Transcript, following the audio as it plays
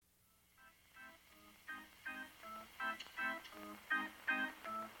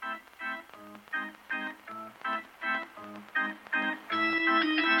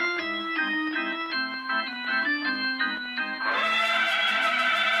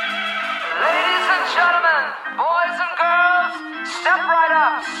gentlemen, boys and girls, step right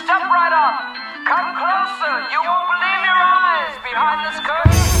up, step right up. Come closer, you won't believe your eyes behind this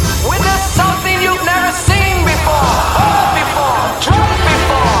curtain. Witness something you've never seen before, heard before, drunk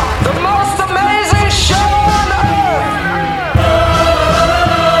before. The most amazing show on earth.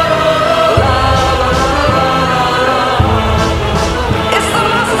 It's the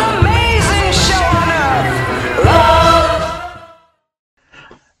most amazing show on earth.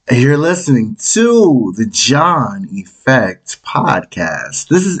 You're listening to the John Effect Podcast.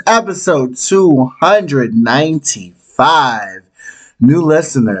 This is episode 295. New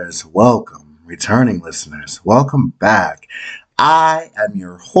listeners, welcome. Returning listeners, welcome back. I am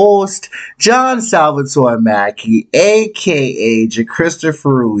your host, John Salvatore Mackey, a.k.a.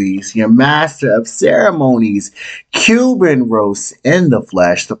 Christopher Ruiz, your master of ceremonies, Cuban roast in the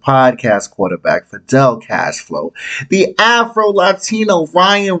flesh, the podcast quarterback, Fidel Cashflow, the Afro-Latino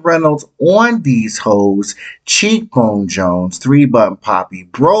Ryan Reynolds on these hoes, Cheekbone Jones, Three Button Poppy,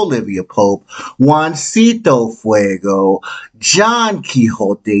 Bro Olivia Pope, Juancito Fuego, John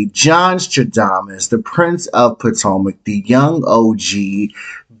Quixote, John Stradamus, the Prince of Potomac, the Young OG,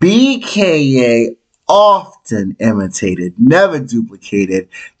 BKA, often imitated, never duplicated,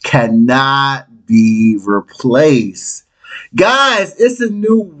 cannot be replaced. Guys, it's a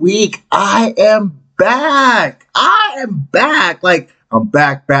new week. I am back. Like, I'm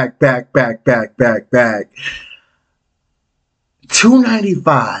back.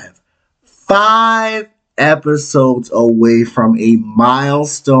 295. 5 episodes away from a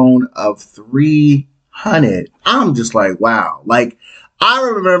milestone of 300. I'm just like, wow. Like, I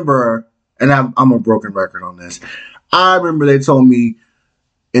remember, and I'm a broken record on this. I remember they told me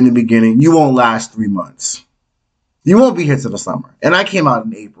in the beginning, you won't last 3 months. You won't be here till the summer. And I came out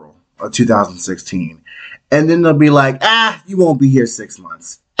in April of 2016. And then they'll be like, you won't be here 6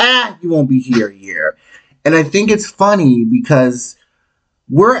 months. You won't be here a year. And I think it's funny because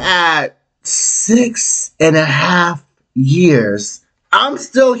we're at 6.5 years. I'm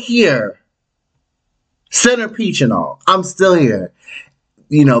still here. Center Peach and all. I'm still here.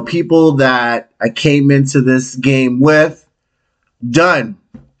 You know, people that I came into this game with, done.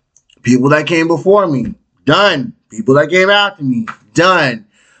 People that came before me, done. People that came after me, done.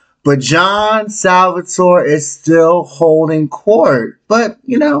 But John Salvatore is still holding court. But,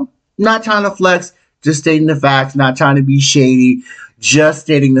 you know, not trying to flex, just stating the facts, not trying to be shady, just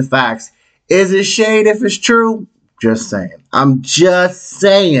stating the facts. Is it shade if it's true? Just saying. I'm just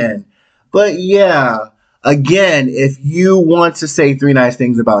saying. But yeah, again, if you want to say 3 nice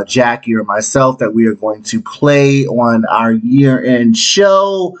things about Jackie or myself that we are going to play on our year-end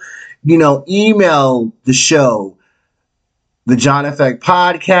show, you know, email the show, the John Effect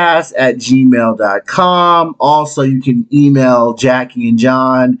Podcast at gmail.com. Also, you can email Jackie and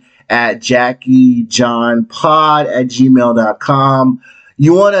John at JackieJohnPod@gmail.com.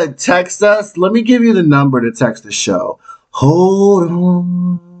 You want to text us? Let me give you the number to text the show. Hold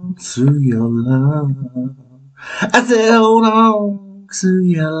on to your love. I said, hold on to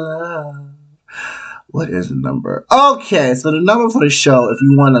your love. What is the number? Okay, so the number for the show, if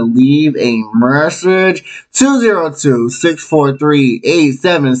you want to leave a message,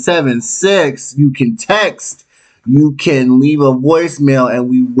 202-643-8776. You can text. You can leave a voicemail, and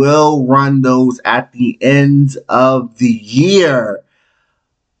we will run those at the end of the year.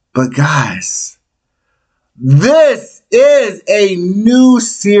 But guys, this is a new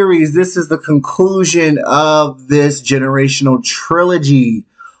series. This is the conclusion of this generational trilogy.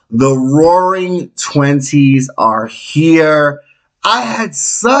 The Roaring Twenties are here. I had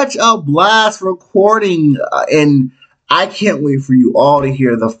such a blast recording, and I can't wait for you all to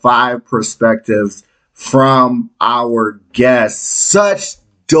hear the 5 perspectives from our guests. Such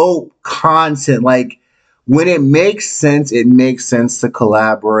dope content. Like, when it makes sense to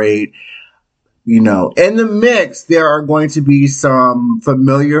collaborate. You know, in the mix, there are going to be some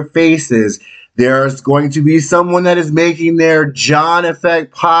familiar faces. There's going to be someone that is making their John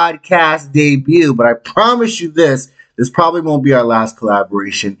Effect Podcast debut. But I promise you this probably won't be our last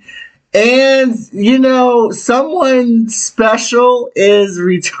collaboration. And, you know, someone special is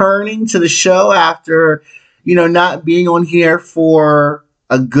returning to the show after, you know, not being on here for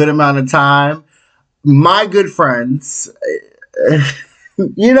a good amount of time. My good friends,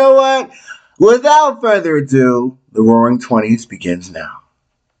 you know what? Without further ado, the Roaring Twenties begins now.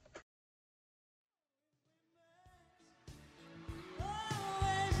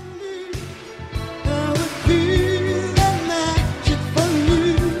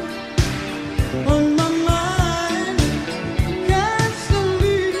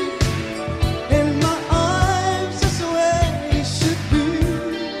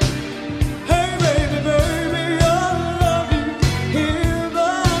 Hey, baby.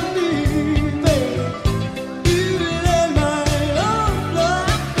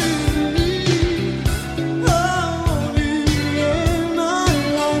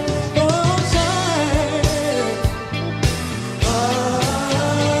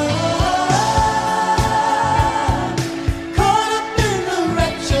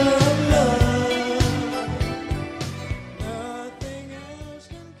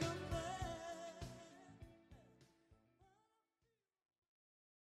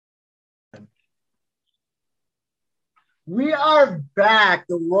 We are back.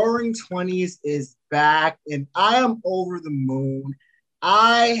 The Roaring Twenties is back, and I am over the moon.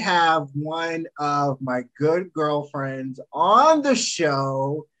 I have one of my good girlfriends on the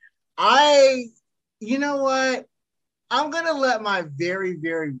show. I, you know what? I'm gonna let my very,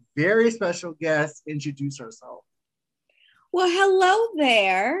 very, very special guest introduce herself. Well, hello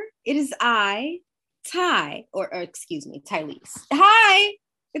there. It is I, Ty, or excuse me, Tylese. Hi,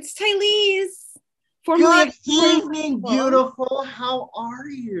 it's Tylese. Good Formerly evening, beautiful. How are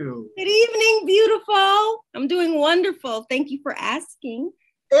you? Good evening, beautiful. I'm doing wonderful. Thank you for asking.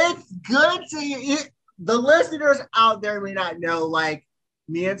 It's good to hear. The listeners out there may not know, like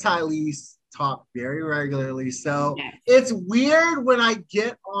me and Tylese talk very regularly. So Yes. it's weird when I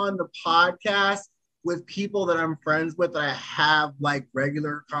get on the podcast with people that I'm friends with that I have like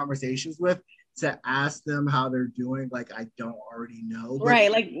regular conversations with to ask them how they're doing. Like I don't already know. But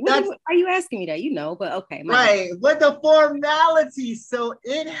Right. Like, what are you asking me that? You know, but okay. Right. With the formality. So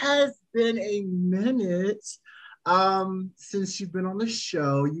it has been a minute since you've been on the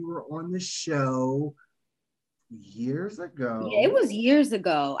show. You were on the show years ago. Yeah, it was years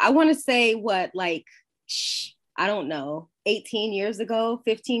ago. I want to say what, like, I don't know, 18 years ago,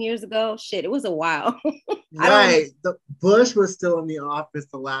 15 years ago. Shit, it was a while. Right. The Bush was still in the office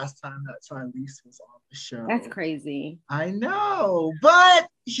the last time that Tylese was on the show. That's crazy. I know, but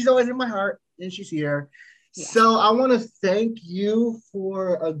she's always in my heart and she's here. Yeah. So I want to thank you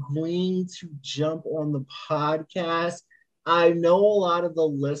for agreeing to jump on the podcast. I know a lot of the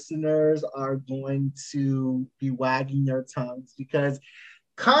listeners are going to be wagging their tongues because,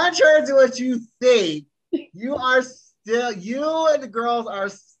 contrary to what you think, you and the girls are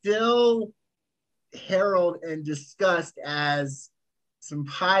still heralded and discussed as some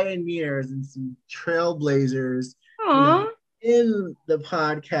pioneers and some trailblazers in the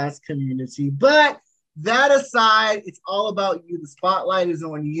podcast community. But that aside, it's all about you. The spotlight is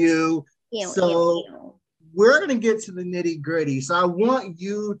on you. We're going to get to the nitty gritty. So I want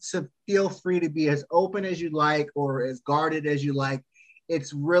you to feel free to be as open as you like or as guarded as you like.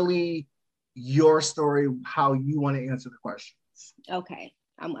 It's really your story, how you want to answer the questions. Okay,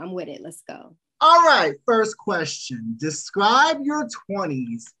 I'm with it. Let's go. All right, first question. Describe your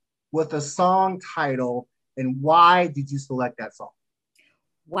 20s with a song title and why did you select that song?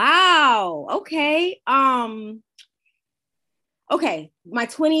 Wow. Okay. Okay, my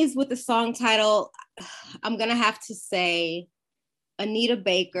 20s with the song title, I'm gonna have to say Anita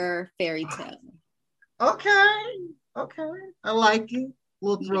Baker, Fairy Tale. Okay. I like it. A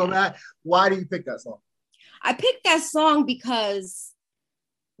little throwback. Yeah. Why do you pick that song? I picked that song because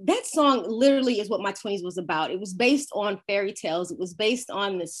that song literally is what my 20s was about. It was based on fairy tales. It was based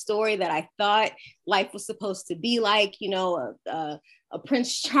on the story that I thought life was supposed to be like, you know, a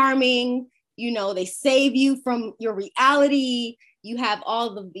Prince Charming, you know, they save you from your reality. You have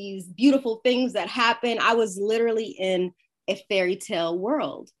all of these beautiful things that happen. I was literally in a fairy tale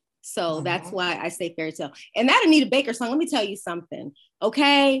world. So that's why I say fairy tale. And that Anita Baker song, let me tell you something,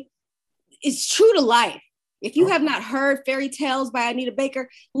 okay? It's true to life. If you have not heard Fairy Tales by Anita Baker,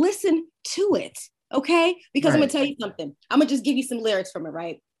 listen to it, okay? Because I'm gonna tell you something. I'm gonna just give you some lyrics from it,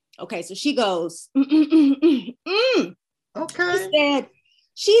 right? Okay, so she goes, Okay.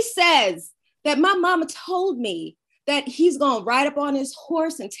 She says that my mama told me that he's gonna ride up on his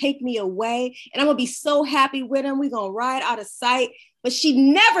horse and take me away, and I'm gonna be so happy with him. We're gonna ride out of sight. But she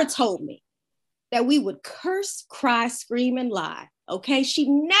never told me that we would curse, cry, scream, and lie, okay? She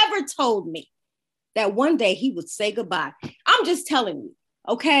never told me that one day he would say goodbye. I'm just telling you,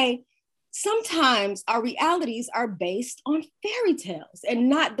 okay? Sometimes our realities are based on fairy tales and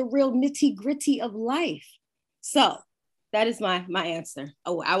not the real nitty gritty of life. So that is my answer.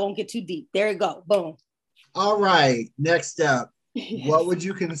 Oh, I won't get too deep. There you go. Boom. All right. Next up, what would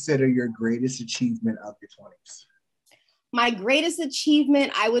you consider your greatest achievement of your 20s? My greatest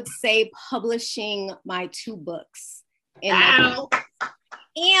achievement, I would say publishing my 2 books. What's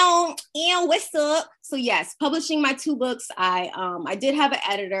up? So yes, publishing my 2 books. I did have an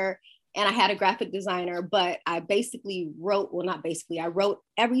editor and I had a graphic designer, but I basically I wrote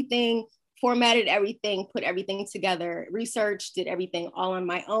everything, formatted everything, put everything together, researched, did everything all on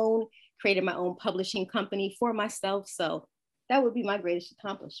my own, created my own publishing company for myself. So that would be my greatest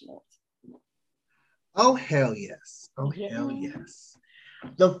accomplishment. Oh, hell yes. Hell yes.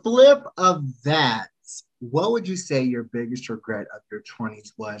 The flip of that, what would you say your biggest regret of your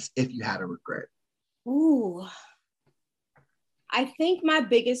 20s was, if you had a regret? Ooh, I think my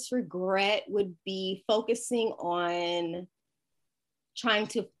biggest regret would be focusing on trying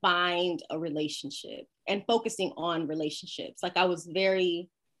to find a relationship and focusing on relationships. Like I was very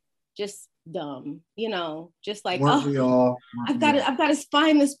dumb, you know, just like, Weren't we all? I've got to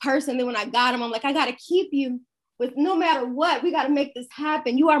find this person. Then when I got him, I'm like, I got to keep you with no matter what. We got to make this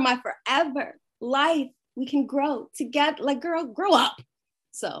happen. You are my forever life. We can grow together. Like, girl, grow up.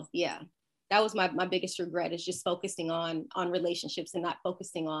 So yeah, that was my biggest regret, is just focusing on relationships and not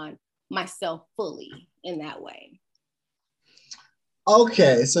focusing on myself fully in that way.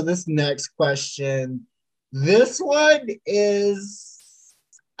 Okay, so this next question, this one is,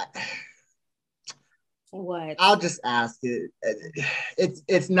 what? I'll just ask it.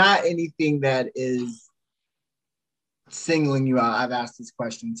 It's not anything that is singling you out. I've asked this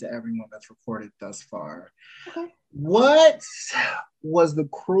question to everyone that's recorded thus far. Okay. What was the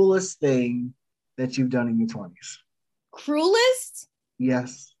cruelest thing that you've done in your 20s? Cruelest?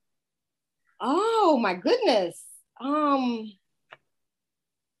 Yes. Oh my goodness.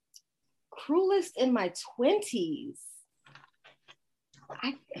 Cruelest in my 20s.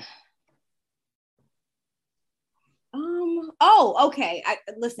 Okay.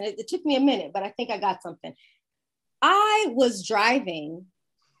 Listen, it took me a minute, but I think I got something. I was driving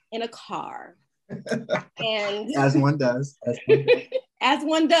in a car. And as one does. As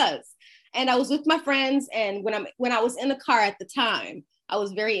one does. And I was with my friends, and when I was in the car at the time, I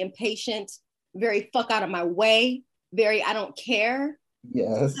was very impatient, very fuck out of my way, very I don't care.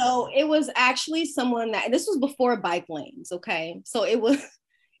 Yes. So it was actually someone this was before bike lanes, okay? So it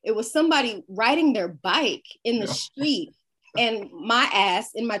was somebody riding their bike in the street, and my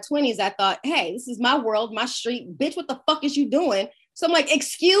ass in my 20s, I thought, hey, this is my world, my street, bitch, what the fuck is you doing? So I'm like,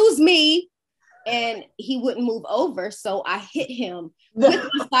 excuse me. And he wouldn't move over. So I hit him with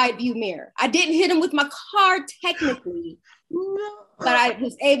my side view mirror. I didn't hit him with my car technically, but I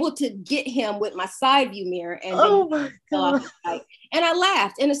was able to get him with my side view mirror, and then my God. And I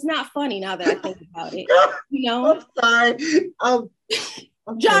laughed. And it's not funny now that I think about it. You know? I'm sorry.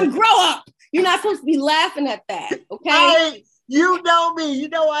 John, grow up. You're not supposed to be laughing at that. Okay. You know me. You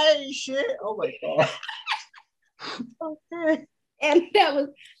know I ain't shit. Oh my God. Okay. And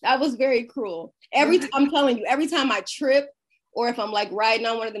that was very cruel. I'm telling you, every time I trip, or if I'm like riding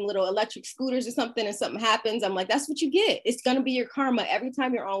on one of them little electric scooters or something and something happens, I'm like, that's what you get. It's going to be your karma. Every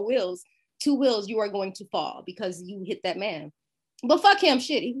time you're on two wheels, you are going to fall because you hit that man. But fuck him,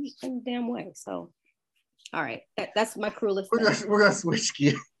 shit. He was in the damn way. So, all right. That's my cruelest thing. We're going to switch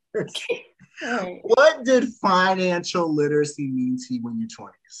gears. Right. What did financial literacy mean to you in your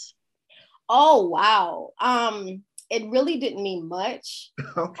 20s? Oh, wow. It really didn't mean much.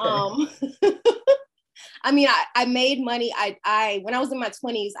 Okay. I mean, I made money. I when I was in my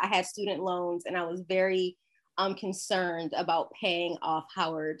 20s, I had student loans, and I was very concerned about paying off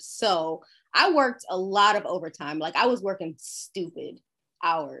Howard. So I worked a lot of overtime. Like, I was working stupid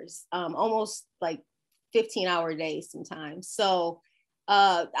hours, almost like 15-hour days sometimes. So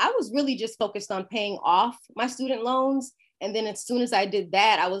I was really just focused on paying off my student loans. And then as soon as I did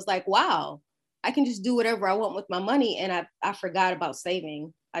that, I was like, wow, I can just do whatever I want with my money. And I forgot about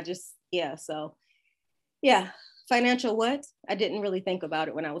saving. Financial what? I didn't really think about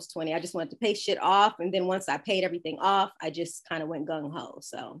it when I was 20. I just wanted to pay shit off. And then once I paid everything off, I just kind of went gung-ho.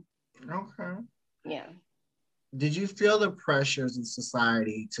 So, okay. Yeah. Did you feel the pressures in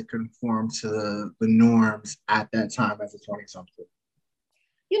society to conform to the norms at that time as a 20-something?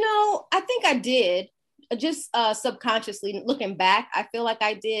 You know, I think I did. Just subconsciously looking back, I feel like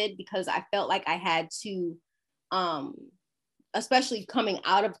I did, because I felt like I had to, especially coming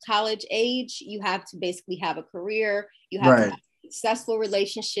out of college age, you have to basically have a career, you have to have a successful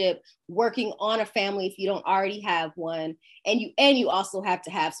relationship, working on a family if you don't already have one, and you also have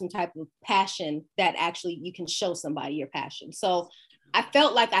to have some type of passion that actually you can show somebody your passion. So I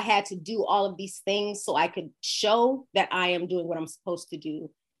felt like I had to do all of these things so I could show that I am doing what I'm supposed to do,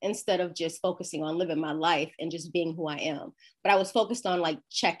 instead of just focusing on living my life and just being who I am. But I was focused on like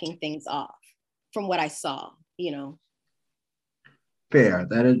checking things off from what I saw, you know. Fair.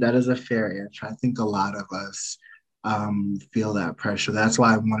 That is a fair answer. I think a lot of us feel that pressure. That's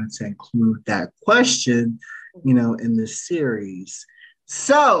why I wanted to include that question, in this series.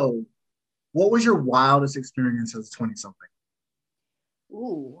 So, what was your wildest experience as a 20-something?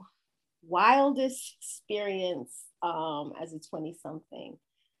 Ooh, wildest experience as a 20-something.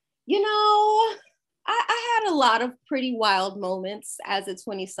 I had a lot of pretty wild moments as a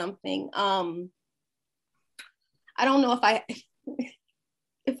 20-something. I don't know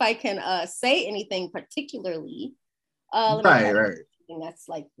if I can say anything particularly. Right. That's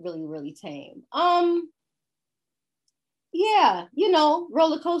like really, really tame. Yeah,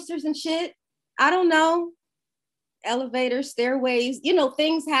 roller coasters and shit. I don't know. elevators, stairways, you know,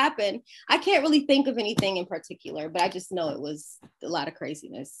 things happen. I can't really think of anything in particular, but I just know it was a lot of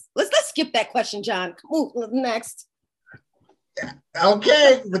craziness. Let's skip that question, John. Come on, next.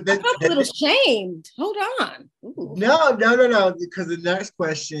 Okay, but I felt a little shamed. Hold on. Ooh. No, because the next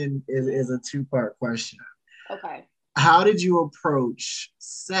question is a two-part question. Okay. How did you approach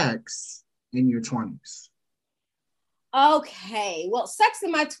sex in your 20s? Okay. Well, sex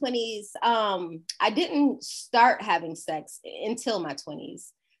in my 20s, I didn't start having sex until my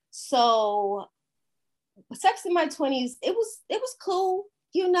 20s. So sex in my 20s, it was cool,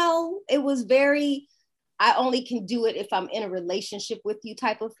 you know. It was very, I only can do it if I'm in a relationship with you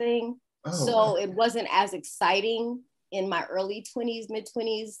type of thing. Oh, so it wasn't as exciting in my early 20s, mid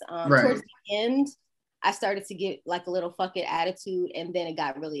 20s. right. Towards the end, I started to get like a little fuck it attitude, and then it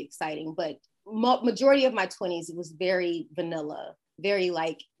got really exciting. But majority of my 20s, it was very vanilla, very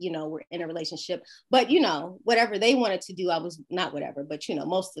like, you know, we're in a relationship, but you know, whatever they wanted to do, I was not whatever, but you know,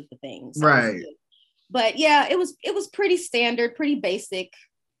 most of the things. Right. But yeah, it was pretty standard, pretty basic.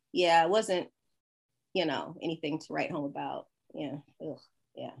 Yeah, it wasn't, you know, anything to write home about. Yeah. Ugh.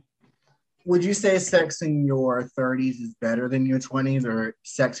 Yeah. Would you say sex in your 30s is better than your 20s, or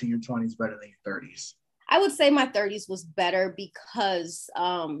sex in your 20s better than your 30s? I would say my 30s was better because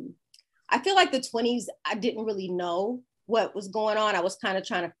I feel like the 20s, I didn't really know what was going on. I was kind of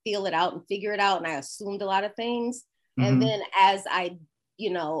trying to feel it out and figure it out. And I assumed a lot of things. Mm-hmm. And then as I, you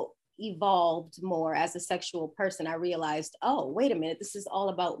know, evolved more as a sexual person, I realized, oh, wait a minute, this is all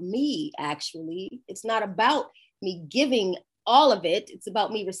about me, actually. It's not about me giving all of it. It's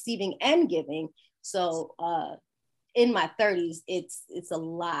about me receiving and giving. So in my 30s, it's a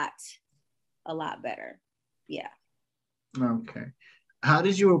lot better. Yeah. Okay. How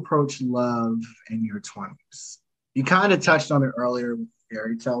did you approach love in your 20s? You kind of touched on it earlier with the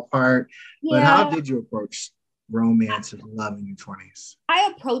fairy tale part, but how did you approach romance and love in your 20s?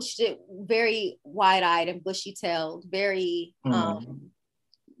 I approached it very wide-eyed and bushy-tailed, very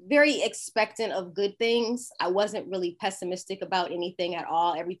very expectant of good things. I wasn't really pessimistic about anything at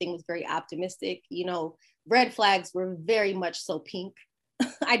all. Everything was very optimistic. You know, red flags were very much so pink.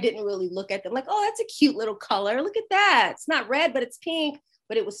 I didn't really look at them like, oh, that's a cute little color. Look at that. It's not red, but it's pink,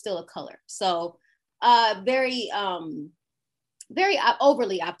 but it was still a color. So very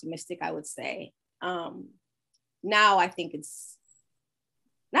overly optimistic, I would say. Now I think it's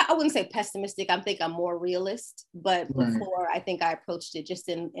not, I wouldn't say pessimistic. I think I'm more realist, but before I think I approached it just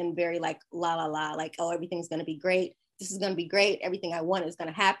in very like la la la, like, oh, everything's going to be great. This is going to be great. Everything I want is going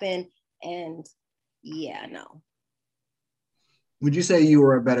to happen. And yeah, no. Would you say you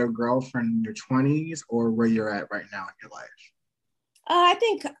were a better girlfriend in your 20s or where you're at right now in your life?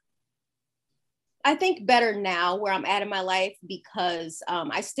 I think better now where I'm at in my life, because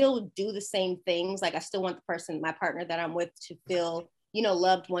I still do the same things. Like I still want my partner that I'm with to feel, you know,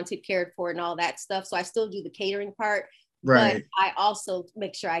 loved, wanted, cared for, and all that stuff. So I still do the catering part, right. But I also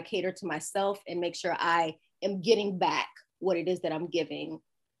make sure I cater to myself and make sure I am getting back what it is that I'm giving.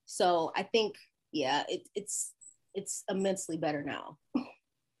 So I think, yeah, it's immensely better now.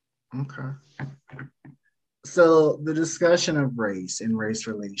 Okay. So the discussion of race and race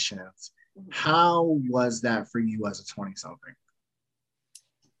relations, how was that for you as a 20-something?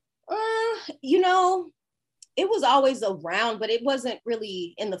 You know, it was always around, but it wasn't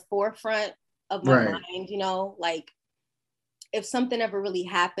really in the forefront of my mind, you know, like if something ever really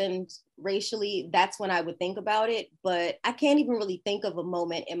happened racially, that's when I would think about it. But I can't even really think of a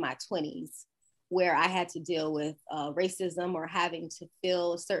moment in my 20s where I had to deal with racism or having to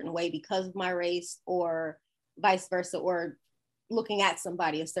feel a certain way because of my race, or vice versa, or looking at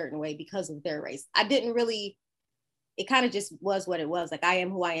somebody a certain way because of their race. I didn't really, it kind of just was what it was. Like, I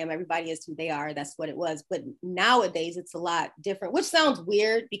am who I am. Everybody is who they are. That's what it was. But nowadays it's a lot different, which sounds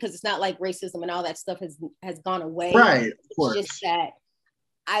weird because it's not like racism and all that stuff has gone away. Right, of course. It's just that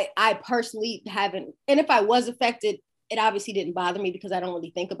I personally haven't, and if I was affected, it obviously didn't bother me because I don't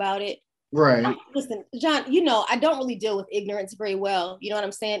really think about it. Right. Listen, John, you know, I don't really deal with ignorance very well. You know what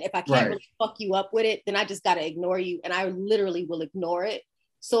I'm saying? If I can't really fuck you up with it, then I just got to ignore you. And I literally will ignore it.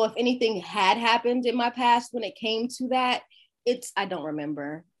 So if anything had happened in my past when it came to that, I don't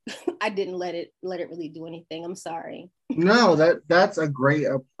remember. I didn't let it really do anything. I'm sorry. No, that's a great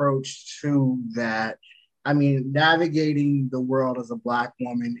approach to that. I mean, navigating the world as a Black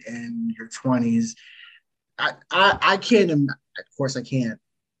woman in your 20s, I can't, of course I can't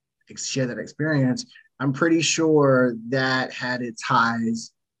share that experience. I'm pretty sure that had its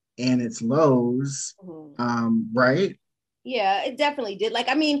highs and its lows, right? Yeah, it definitely did. Like,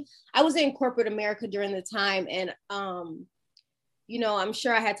 I mean, I was in corporate America during the time, and you know, I'm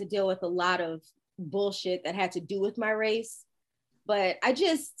sure I had to deal with a lot of bullshit that had to do with my race. But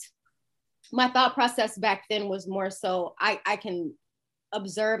my thought process back then was more so I can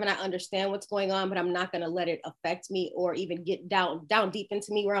observe and I understand what's going on, but I'm not going to let it affect me or even get down deep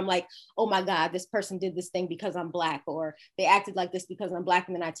into me where I'm like, oh my God, this person did this thing because I'm Black, or they acted like this because I'm Black.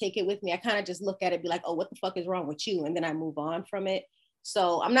 And then I take it with me. I kind of just look at it, be like, oh, what the fuck is wrong with you? And then I move on from it.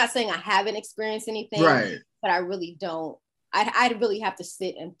 So I'm not saying I haven't experienced anything, right, but I really don't. I'd really have to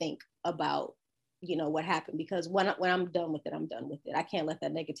sit and think about, what happened, because when I'm done with it, I'm done with it. I can't let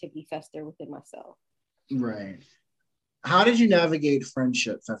that negativity fester within myself. right. How did you navigate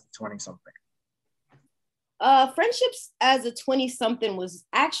friendships as a 20-something? Friendships as a 20-something was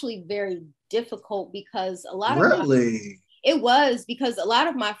actually very difficult because a lot of it was because a lot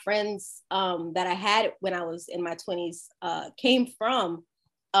of my friends that I had when I was in my 20s came from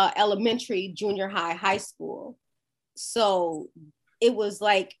elementary, junior high, high school. So it was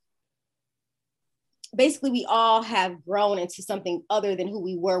like, basically we all have grown into something other than who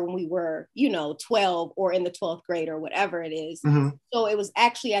we were when we were, 12 or in the 12th grade or whatever it is. Mm-hmm. So it was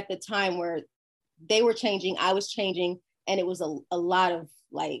actually at the time where they were changing, I was changing, and it was a lot of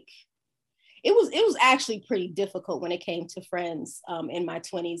like, it was actually pretty difficult when it came to friends in my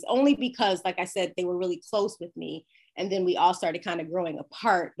 20s, only because, like I said, they were really close with me. And then we all started kind of growing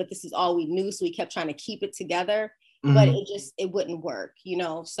apart, but this is all we knew. So we kept trying to keep it together, but it wouldn't work,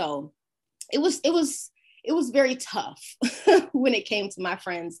 So it was very tough when it came to my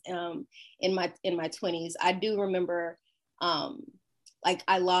friends in my 20s. I do remember like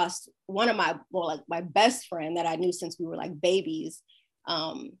I lost one of my best friend that I knew since we were like babies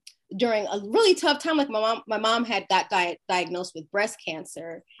during a really tough time. Like my mom had got diagnosed with breast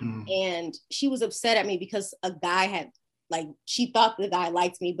cancer, and she was upset at me because a guy had, like, she thought the guy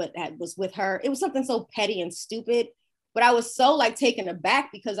liked me, but was with her. It was something so petty and stupid. But I was so like taken aback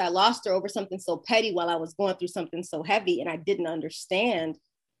because I lost her over something so petty while I was going through something so heavy, and I didn't understand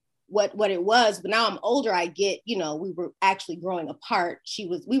what it was. But now I'm older, I get, we were actually growing apart.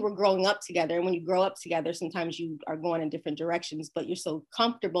 We were growing up together. And when you grow up together, sometimes you are going in different directions, but you're so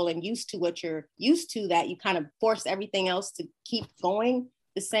comfortable and used to what you're used to that you kind of force everything else to keep going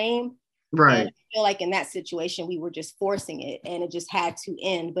the same. Right. And I feel like in that situation, we were just forcing it, and it just had to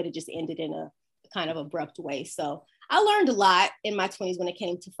end, but it just ended in a kind of abrupt way. So I learned a lot in my 20s when it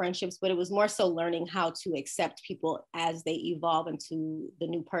came to friendships, but it was more so learning how to accept people as they evolve into the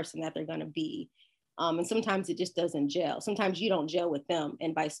new person that they're going to be. And sometimes it just doesn't gel. Sometimes you don't gel with them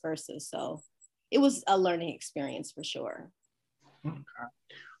and vice versa. So it was a learning experience for sure. Okay.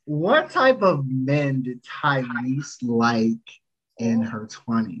 What type of men did Tyrese like in her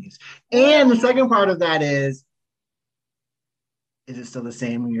 20s? And the second part of that is it still the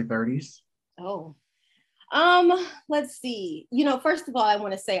same in your 30s? Oh, let's see. First of all, I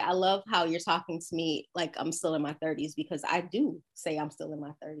want to say I love how you're talking to me like I'm still in my 30s, because I do say I'm still in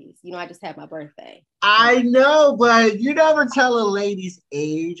my 30s. I just had my birthday. I know, but you never tell a lady's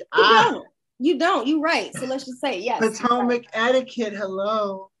age. You don't. You're right. So let's just say yes. Potomac etiquette.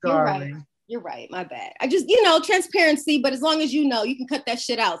 Hello, darling. You're right. My bad. I just, transparency, but as long as you can cut that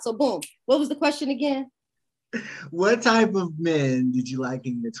shit out. So boom. What was the question again? What type of men did you like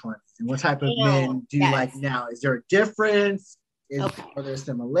in your 20s? And what type of men do you like now? Is there a difference? Are there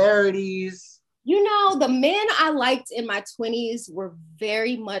similarities? The men I liked in my 20s were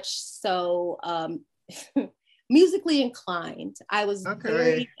very much so musically inclined. I was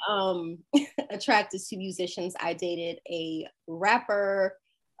very attracted to musicians. I dated a rapper,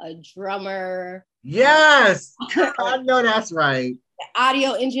 a drummer. Yes, I know that's right.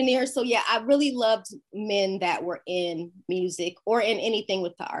 Audio engineer. So yeah, I really loved men that were in music or in anything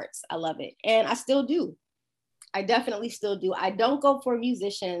with the arts. I love it. And I still do. I definitely still do. I don't go for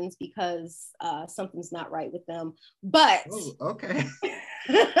musicians because something's not right with them. But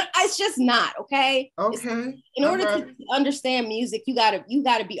it's just not, okay? In order to understand music, you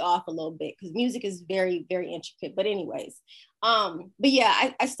gotta be off a little bit, because music is very, very intricate. But anyways, but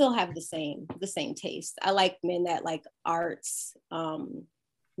yeah, I still have the same taste. I like men that like arts,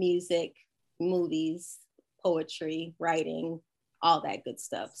 music, movies, poetry, writing, all that good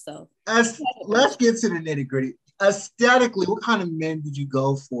stuff. So let's get to the nitty gritty. Aesthetically, what kind of men did you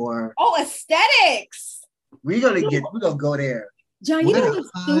go for? Oh, aesthetics. We're gonna go there. John, you know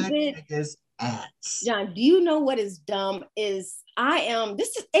what's stupid? John, do you know what is dumb is and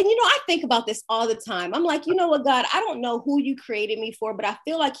I think about this all the time. I'm like, you know what, God, I don't know who you created me for, but I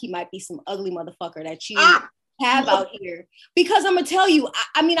feel like he might be some ugly motherfucker that you have out here. Because I'm gonna tell you,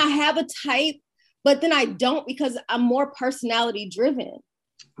 I mean, I have a type, but then I don't, because I'm more personality driven.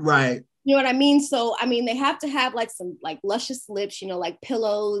 Right. You know what I mean? So, I mean, they have to have like some like luscious lips, you know, like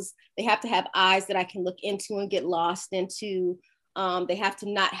pillows. They have to have eyes that I can look into and get lost into. They have to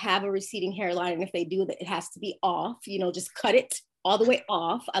not have a receding hairline. And if they do, that it has to be off, you know, just cut it all the way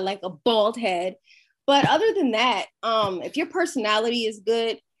off. I like a bald head. But other than that, if your personality is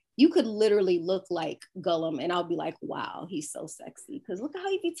good, you could literally look like Gollum, and I'll be like, wow, he's so sexy. Because look at how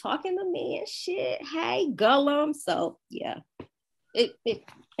you be talking to me and shit. Hey, Gollum. So yeah, it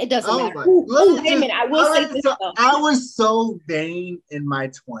doesn't matter. Wait a minute. I will say this though. I was so vain in my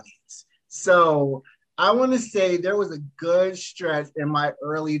 20s. So I want to say there was a good stretch in my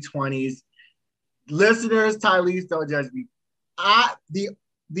early 20s. Listeners, Tylese, don't judge me.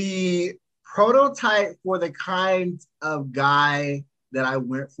 The prototype for the kind of guy that I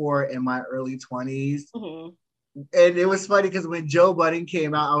went for in my early 20s. Mm-hmm. And it was funny because when Joe Budden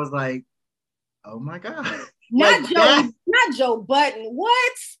came out, I was like, oh my God. Not Joe Budden.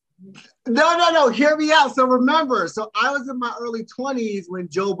 What? No. Hear me out. So remember, I was in my early 20s when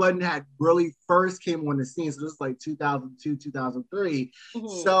Joe Budden had really first came on the scene. So this is like 2002, 2003.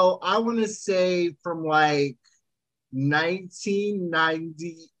 Mm-hmm. So I want to say from like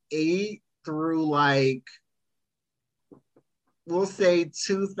 1998 through like, we'll say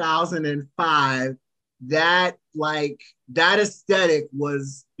 2005, that aesthetic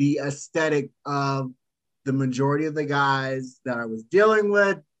was the aesthetic of the majority of the guys that I was dealing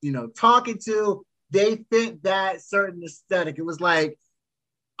with, you know, talking to. They fit that certain aesthetic. It was like,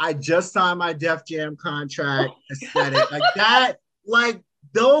 I just signed my Def Jam contract aesthetic. Like that, like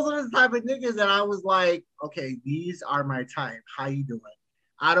those are the type of niggas that I was like, okay, these are my type. How you doing?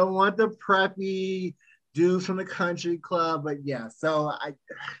 I don't want the preppy dudes from the country club, but yeah,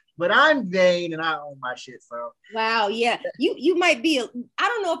 but I'm vain and I own my shit. So wow, yeah, you might be. I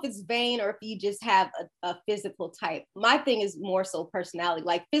don't know if it's vain or if you just have a physical type. My thing is more so personality.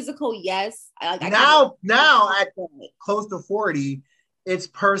 Like physical, yes. Now at close to 40, it's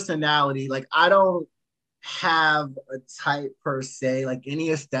personality. Like I don't have a type per se. Like any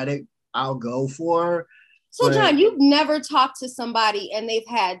aesthetic, I'll go for. So John, you've never talked to somebody and they've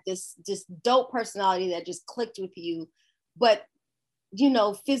had this dope personality that just clicked with you, but you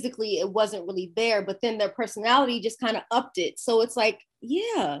know, physically it wasn't really there, but then their personality just kind of upped it. So it's like,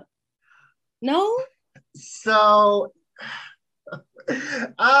 yeah, no. So,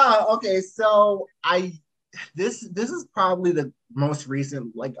 okay. So this is probably the most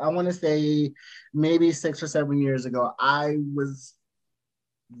recent, like I want to say maybe 6 or 7 years ago, I was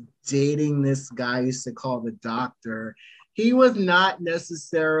dating this guy I used to call the doctor. He was not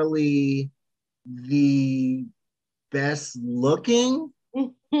necessarily the best looking.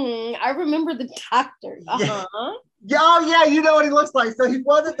 Mm-hmm. I remember the doctor. Uh-huh. Yeah, you know what he looks like. So he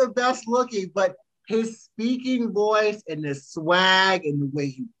wasn't the best looking, but his speaking voice and the swag and the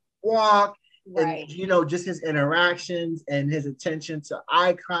way he walked, right, and you know, just his interactions and his attention to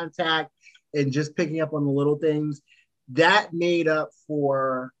eye contact and just picking up on the little things, that made up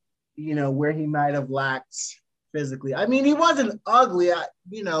for, you know, where he might have lacked physically. I mean, he wasn't ugly,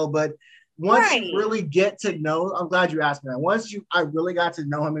 you know, but once you really get to know, I'm glad you asked me that. I really got to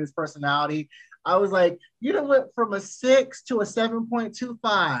know him and his personality, I was like, you know what, from a 6 to a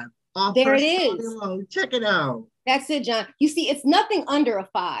 7.25. There it is. Alone. Check it out. That's it, John. You see, it's nothing under a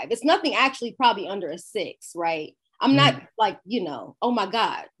 5. It's nothing actually probably under a 6, right? I'm not like, you know, oh my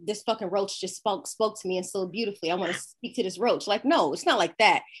God, this fucking roach just spoke to me and so beautifully. I want to speak to this roach. Like, no, it's not like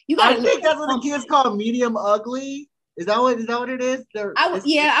that. You got to. I think that's what the kids call medium ugly. Is that what it is?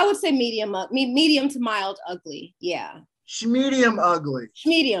 I would say medium to mild ugly. Yeah. Schmedium ugly.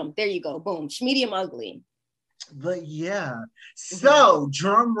 Schmedium. There you go. Boom. Schmedium ugly. But yeah. So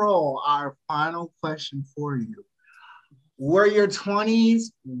drum roll, our final question for you. Were your 20s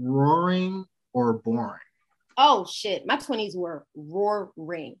roaring or boring? Oh shit, my 20s were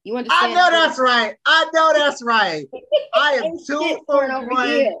roaring. You understand? I know that's right. I am 2 for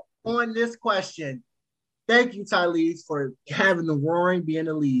 1 on this question. Thank you, Tylese, for having the roaring be in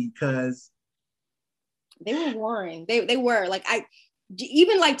the lead, because they were roaring. They were like, I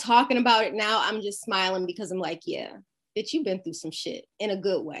even like talking about it now, I'm just smiling because I'm like, yeah, bitch, you've been through some shit in a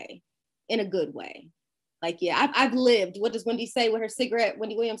good way. Like, yeah, I've lived. What does Wendy say with her cigarette?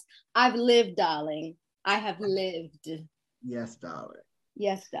 Wendy Williams, I've lived, darling. I have lived. Yes, darling.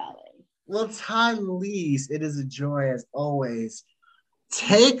 Yes, darling. Well, Tylese, it is a joy as always.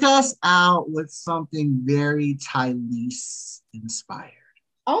 Take us out with something very Tylese inspired.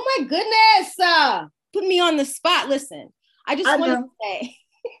 Oh my goodness. Put me on the spot. Listen, I just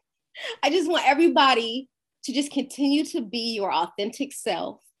want everybody to just continue to be your authentic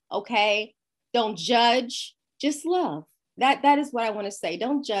self. Okay. Don't judge, just love. That is what I want to say.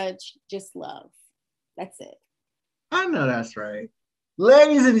 Don't judge, just love. That's it. I know that's right.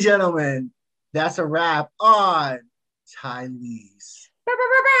 Ladies and gentlemen, that's a wrap on Tylease.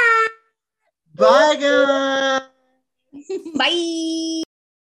 Bye, guys. Bye.